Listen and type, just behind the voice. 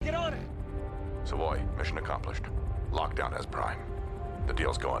Savoy, mission accomplished. Lockdown has Prime. The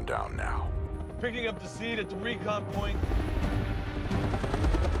deal's going down now. Picking up the seed at the recon point.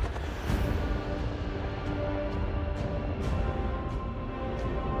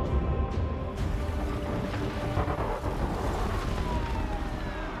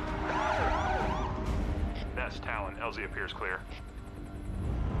 That's Talon. LZ appears clear.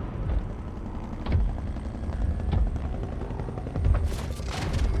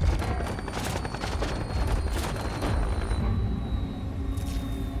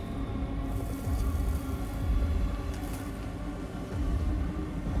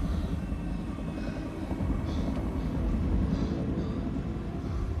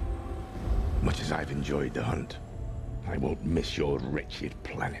 Much as I've enjoyed the hunt, I won't miss your wretched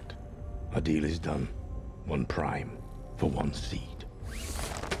planet. Our deal is done. One Prime for one seed.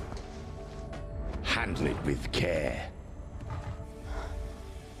 Handle it with care.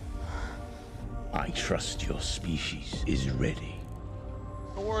 I trust your species is ready.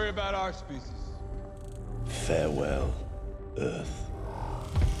 Don't worry about our species. Farewell, Earth.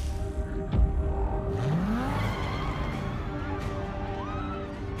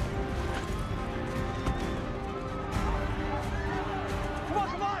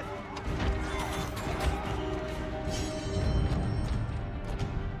 Come on!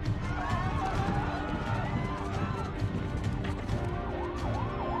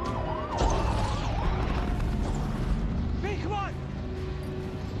 V, come on!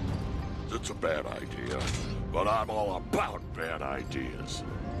 It's a bad idea, but I'm all about bad ideas.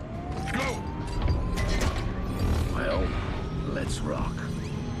 Go! Well, let's rock.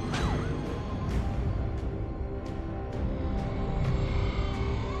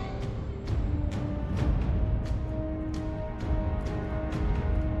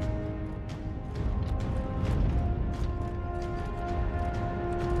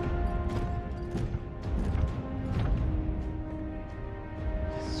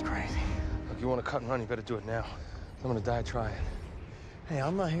 This is crazy. Look, you want to cut and run, you better do it now. I'm gonna die trying. Hey,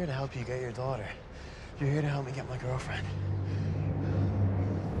 I'm not here to help you get your daughter. You're here to help me get my girlfriend.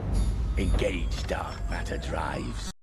 Engage dark matter drives.